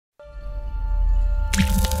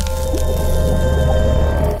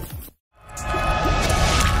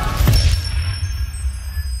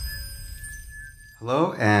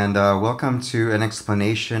and welcome to an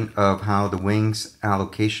explanation of how the Wings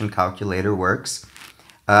allocation calculator works.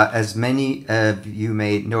 As many of you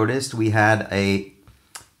may noticed, we had a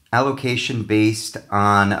allocation based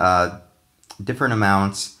on different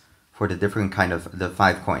amounts for the different kind of the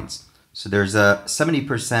 5 coins. So there's a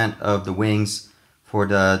 70% of the Wings for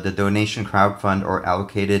the donation crowdfund or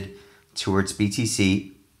allocated towards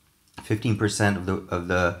BTC. 15% of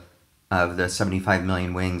the 75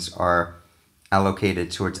 million Wings are allocated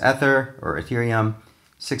towards Ether or Ethereum,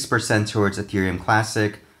 6% towards Ethereum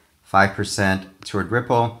Classic, 5% toward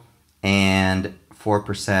Ripple, and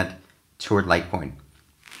 4% toward Litecoin.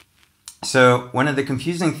 So one of the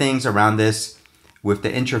confusing things around this with the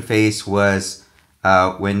interface was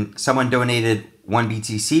when someone donated 1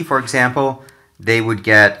 BTC, for example, they would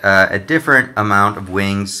get a different amount of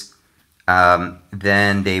Wings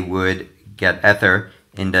than they would get Ether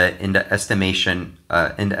in the estimation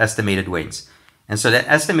in the estimated Wings. And so the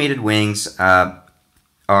estimated Wings are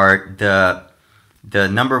the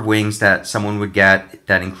number of Wings that someone would get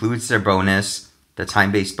that includes their bonus, the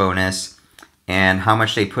time-based bonus, and how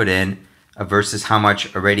much they put in versus how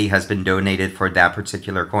much already has been donated for that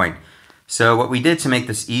particular coin. So what we did to make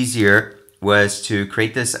this easier was to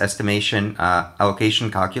create this estimation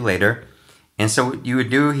allocation calculator. And so what you would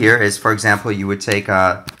do here is, for example, you would take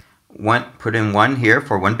put in 1 here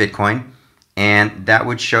for 1 Bitcoin, and that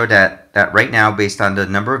would show that right now, based on the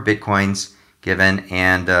number of Bitcoins given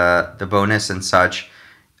and the bonus and such,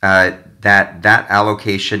 that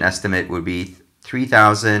allocation estimate would be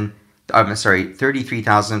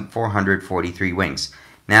 33,443 Wings.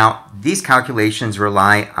 Now, these calculations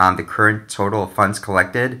rely on the current total of funds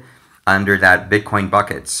collected under that Bitcoin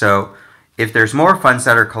bucket. So if there's more funds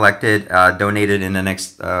that are collected, donated in the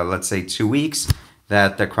next, let's say 2 weeks,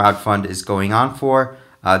 that the crowdfund is going on for,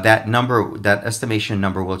 that estimation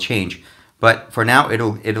number will change. But for now,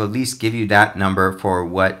 it'll at least give you that number for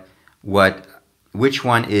which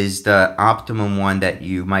one is the optimum one that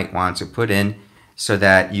you might want to put in, so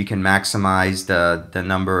that you can maximize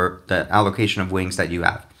the allocation of Wings that you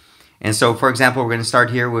have. And so, for example, we're going to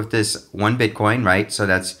start here with this 1 Bitcoin, right? So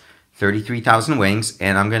that's 33,000 Wings,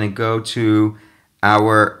 and I'm going to go to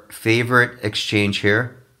our favorite exchange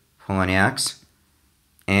here, Poloniex,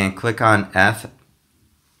 and click on F,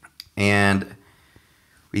 and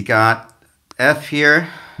we got F here,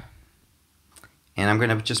 and I'm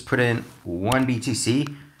going to just put in 1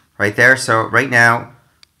 BTC right there. So right now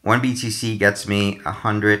 1 BTC gets me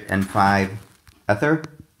 105 Ether,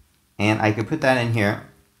 and I could put that in here,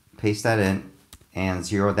 paste that in, and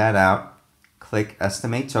zero that out, click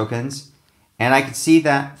estimate tokens, and I could see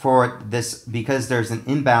that for this, because there's an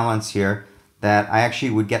imbalance here, that I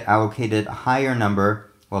actually would get allocated a higher number.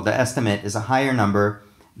 Well, the estimate is a higher number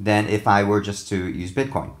than if I were just to use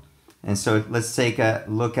Bitcoin. And so let's take a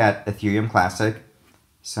look at Ethereum Classic.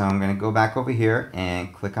 So I'm going to go back over here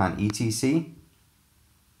and click on ETC.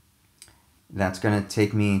 That's going to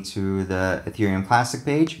take me to the Ethereum Classic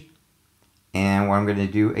page. And what I'm going to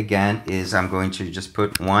do again is I'm going to just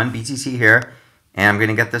put 1 BTC here, and I'm going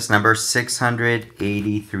to get this number,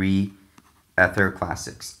 683 Ether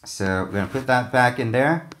Classics. So we're going to put that back in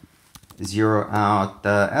there, zero out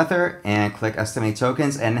the Ether, and click estimate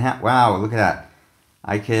tokens, and wow, look at that.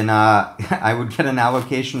 I can I would get an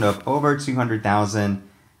allocation of over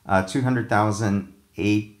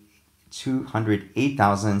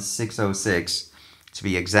 208,606 to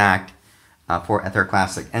be exact, for Ether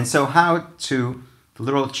Classic. And so the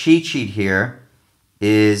little cheat sheet here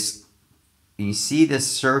is, you see this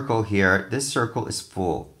circle here, this circle is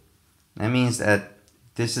full. That means that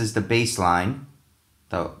this is the baseline.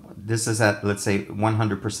 This is at, let's say,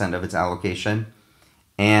 100% of its allocation.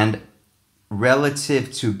 And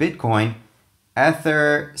relative to Bitcoin,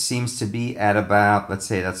 Ether seems to be at about, let's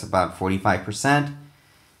say that's about 45%.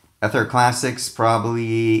 Ether Classic's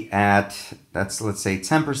probably at, let's say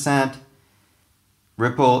 10%.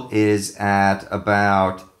 Ripple is at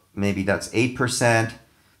about, maybe that's 8%.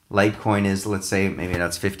 Litecoin is, let's say, maybe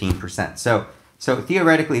that's 15%. So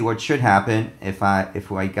theoretically, what should happen, if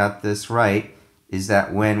I got this right, is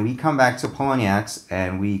that when we come back to Poloniex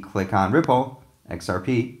and we click on Ripple,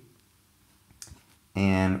 XRP,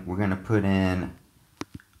 and we're going to put in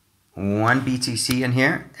 1 BTC in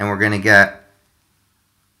here, and we're going to get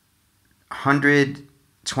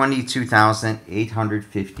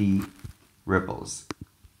 122,850 Ripples.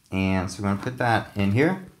 And so we're going to put that in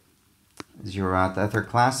here, zero out the Ether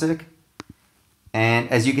Classic. And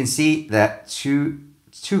as you can see, that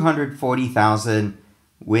 240,000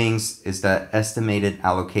 Wings is the estimated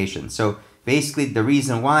allocation. So basically the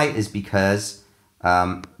reason why is because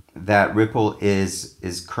that Ripple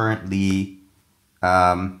is currently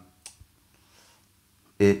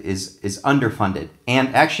is underfunded.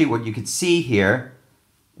 And actually what you could see here,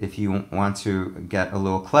 if you want to get a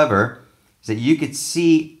little clever, is that you could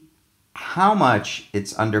see how much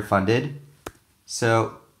it's underfunded.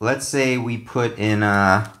 So let's say we put in,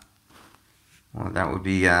 well, that would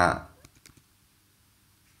be, yeah,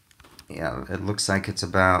 it looks like it's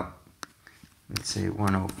about, let's say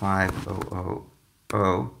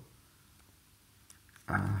 105,000.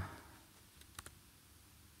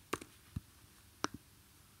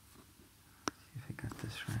 See if I got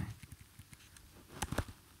this right.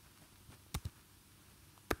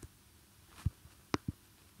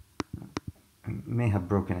 I may have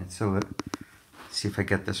broken it, so let's see if I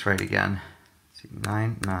get this right again. Let's see,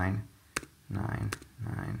 9.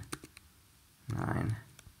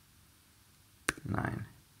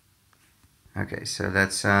 Okay, so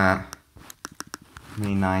that's how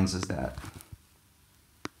many nines is that?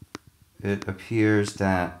 It appears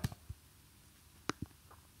that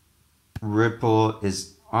Ripple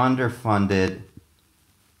is underfunded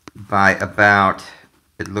by about,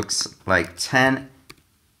 it looks like 10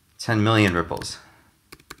 million ripples.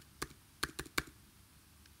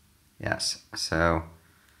 Yes, so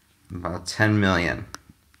about 10 million.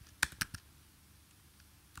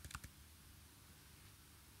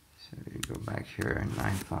 So you go back here,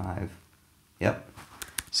 9.5. Yep.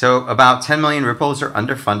 So about 10 million ripples are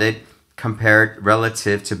underfunded compared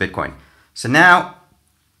relative to Bitcoin. So now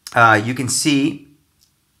you can see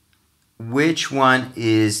which one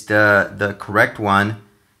is the correct one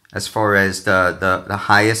as far as the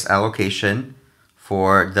highest allocation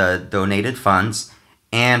for the donated funds.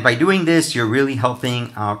 And by doing this, you're really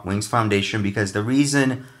helping out Wings Foundation, because the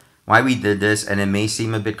reason why we did this, and it may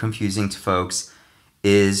seem a bit confusing to folks,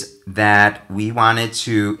 is that we wanted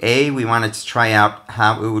to try out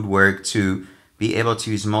how it would work to be able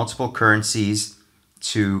to use multiple currencies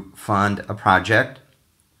to fund a project.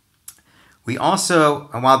 We also,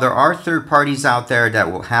 while there are third parties out there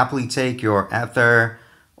that will happily take your Ether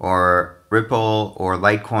or Ripple or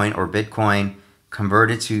Litecoin or Bitcoin, convert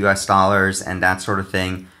it to US dollars and that sort of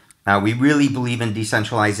thing, we really believe in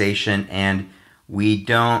decentralization, and we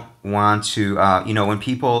don't want to, when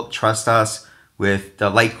people trust us with the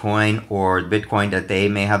Litecoin or Bitcoin that they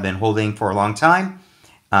may have been holding for a long time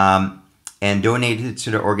and donate it to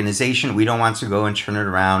the organization, we don't want to go and turn it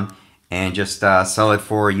around and just sell it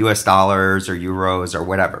for US dollars or euros or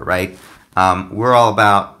whatever, right? We're all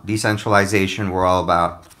about decentralization. We're all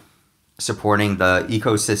about supporting the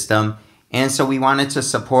ecosystem. And so we wanted to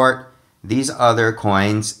support these other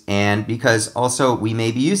coins, and because also we may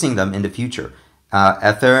be using them in the future.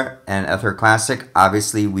 Ether and Ether Classic,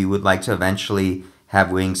 obviously we would like to eventually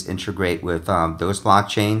have Wings integrate with those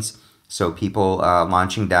blockchains, so people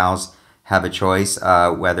launching DAOs have a choice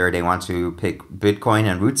whether they want to pick Bitcoin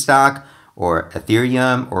and Rootstock or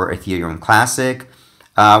Ethereum or Ethereum Classic.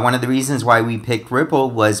 One of the reasons why we picked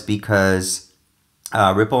Ripple was because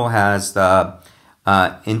Ripple has the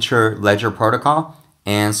Interledger protocol,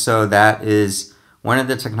 and so that is one of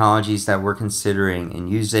the technologies that we're considering and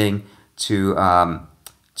using to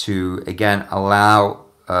again allow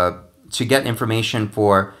to get information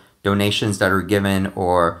for donations that are given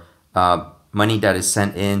or money that is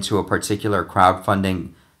sent into a particular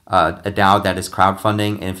crowdfunding, a DAO that is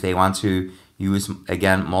crowdfunding, and if they want to use,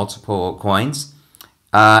 again, multiple coins.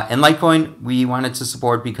 And Litecoin we wanted to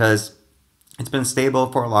support because it's been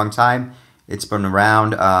stable for a long time. It's been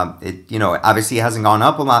around. It obviously hasn't gone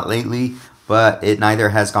up a lot lately, but it neither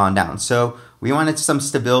has gone down. So we wanted some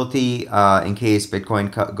stability in case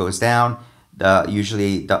Bitcoin goes down.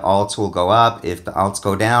 Usually the alts will go up. If the alts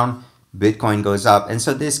go down, Bitcoin goes up. And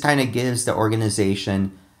so this kind of gives the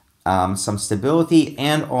organization some stability,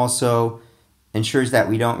 and also ensures that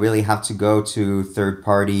we don't really have to go to third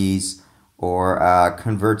parties or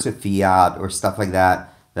convert to fiat or stuff like that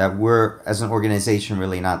we're, as an organization,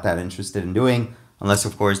 really not that interested in doing, unless,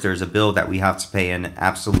 of course, there's a bill that we have to pay and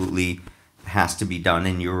absolutely has to be done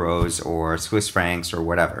in euros or Swiss francs or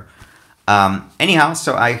whatever. Anyhow,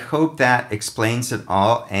 so I hope that explains it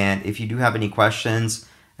all. And if you do have any questions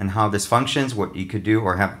on how this functions, what you could do,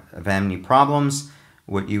 or have any problems,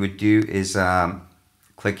 what you would do is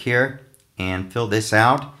click here and fill this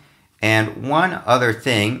out. And one other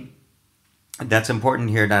thing that's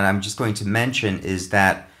important here that I'm just going to mention is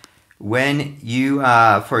that when you,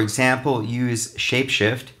 for example, use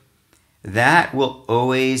Shapeshift, that will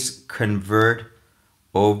always convert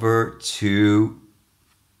over to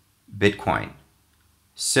Bitcoin.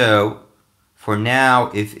 So for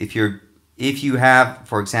now, if you have,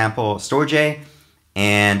 for example, Storj,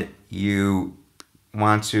 and you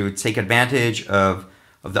want to take advantage of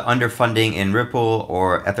the underfunding in Ripple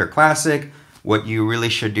or Ether Classic, what you really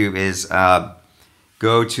should do is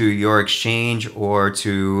go to your exchange or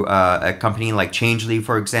to a company like Changely,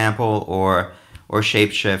 for example, or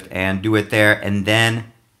Shapeshift, and do it there, and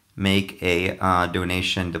then make a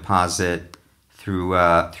donation deposit through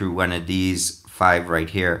one of these 5 right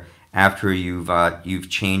here after you've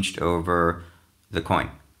changed over the coin.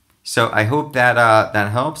 So I hope that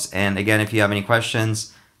that helps. And again, if you have any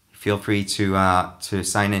questions, feel free to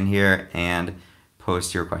sign in here and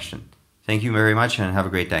post your question. Thank you very much, and have a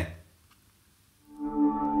great day.